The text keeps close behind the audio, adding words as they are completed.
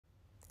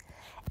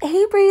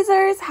Hey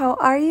breezers, how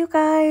are you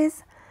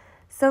guys?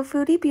 So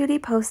Foodie Beauty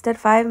posted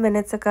 5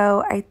 minutes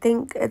ago. I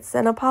think it's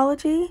an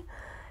apology.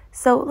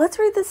 So let's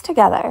read this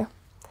together.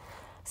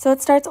 So it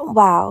starts,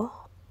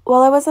 wow.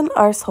 Well, I was an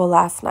arsehole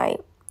last night.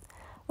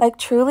 Like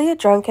truly a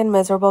drunken,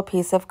 miserable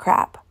piece of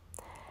crap.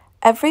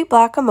 Every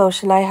black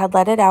emotion I had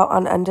let it out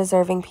on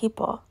undeserving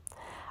people.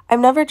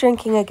 I'm never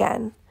drinking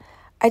again.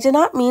 I did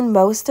not mean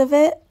most of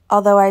it,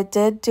 although I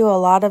did do a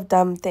lot of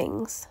dumb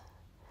things.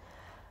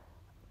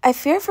 I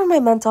fear for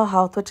my mental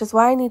health, which is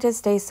why I need to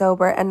stay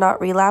sober and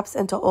not relapse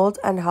into old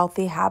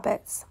unhealthy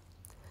habits.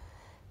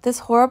 This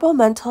horrible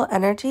mental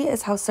energy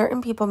is how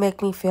certain people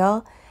make me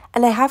feel,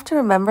 and I have to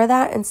remember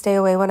that and stay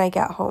away when I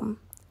get home.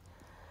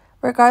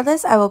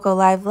 Regardless, I will go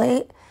live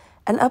late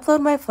and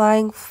upload my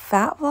flying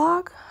fat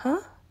vlog?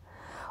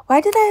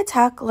 Why did I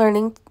attack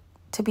learning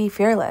to be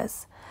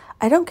fearless?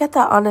 I don't get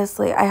that,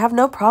 honestly. I have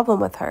no problem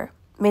with her.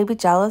 Maybe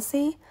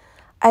jealousy?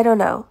 I don't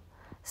know.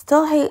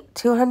 Still hate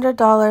 $200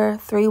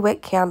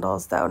 3-wick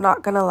candles, though,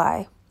 not gonna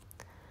lie.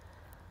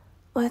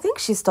 Well, I think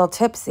she's still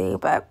tipsy,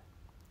 but,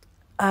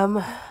 I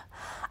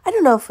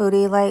don't know,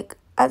 Foodie. Like,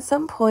 at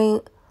some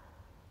point,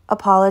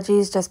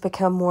 apologies just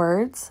become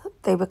words.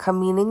 They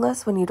become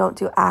meaningless when you don't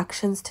do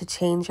actions to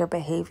change your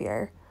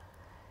behavior.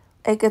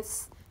 Like,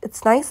 it's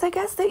nice, I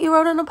guess, that you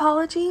wrote an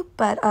apology,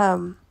 but,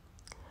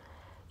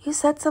 you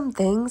said some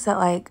things that,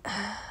 like,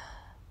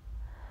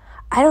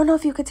 I don't know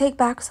if you could take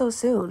back so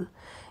soon.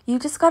 You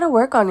just gotta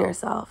work on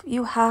yourself.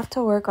 You have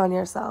to work on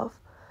yourself.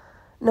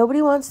 Nobody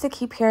wants to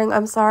keep hearing,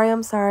 I'm sorry,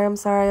 I'm sorry, I'm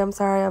sorry, I'm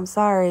sorry, I'm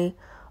sorry,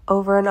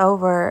 over and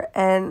over,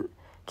 and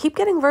keep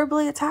getting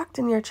verbally attacked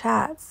in your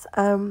chats.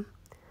 I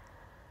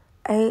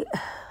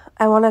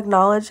want to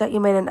acknowledge that you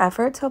made an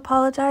effort to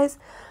apologize,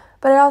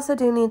 but I also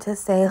do need to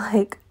say,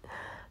 like,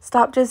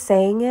 stop just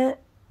saying it,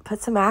 put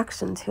some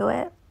action to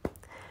it.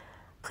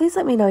 Please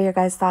let me know your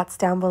guys' thoughts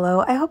down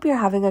below. I hope you're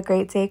having a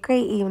great day,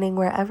 great evening,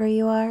 wherever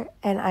you are,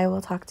 and I will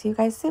talk to you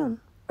guys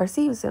soon, or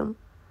see you soon.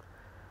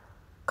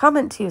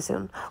 Comment to you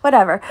soon.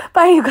 Whatever.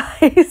 Bye, you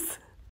guys.